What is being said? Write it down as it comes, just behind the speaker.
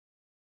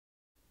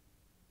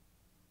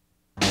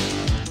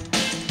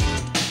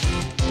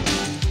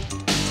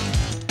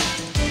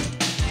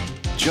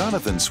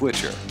Jonathan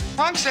Switcher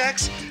Wrong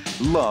sex.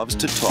 loves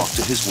to talk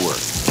to his work.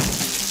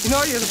 You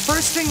know, you're the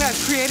first thing I've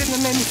created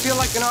that made me feel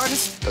like an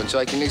artist. Don't you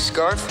like your new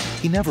scarf?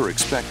 He never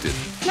expected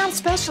Not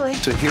especially.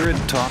 to hear it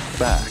talk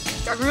back.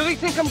 I really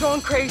think I'm going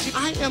crazy.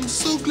 I am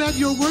so glad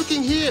you're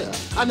working here.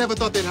 I never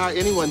thought they'd hire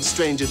anyone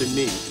stranger than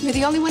me. You're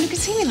the only one who can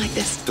see me like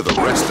this. To the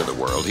rest of the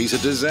world, he's a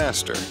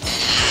disaster.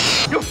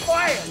 You're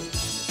fired.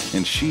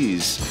 And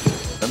she's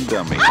a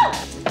dummy.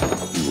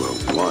 You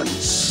were one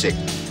sick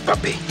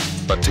puppy.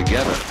 But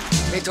together,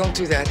 Hey, don't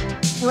do that.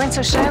 You weren't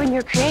so shy when you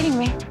were creating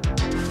me.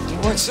 You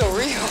weren't so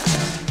real.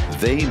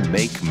 they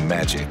make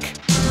magic.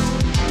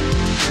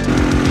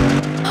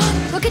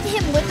 Look at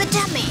him with the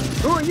dummy.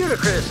 Who are you to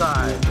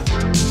criticize?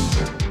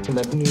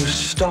 That new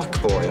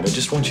stock boy, and I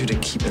just want you to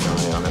keep an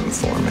eye on him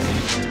for me.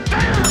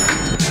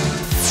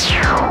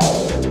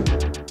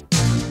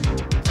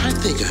 I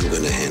think I'm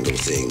gonna handle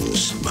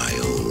things my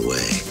own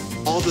way.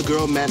 All the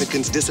girl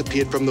mannequins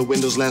disappeared from the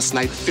windows last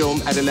night.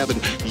 Film at 11.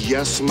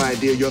 Yes, my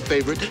dear, your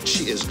favorite.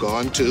 She is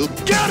gone too.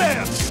 Get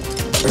him!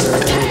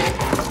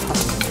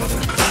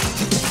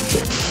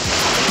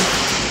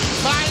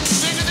 Mine's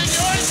bigger than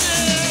yours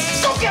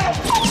is! Go get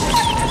him!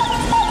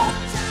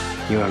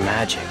 You are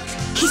magic.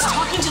 He's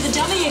talking to the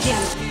dummy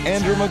again.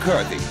 Andrew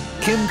McCarthy,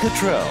 Kim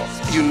Cattrall,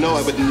 You know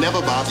I would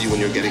never bother you when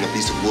you're getting a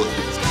piece of wood.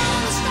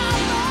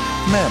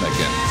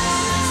 Mannequin.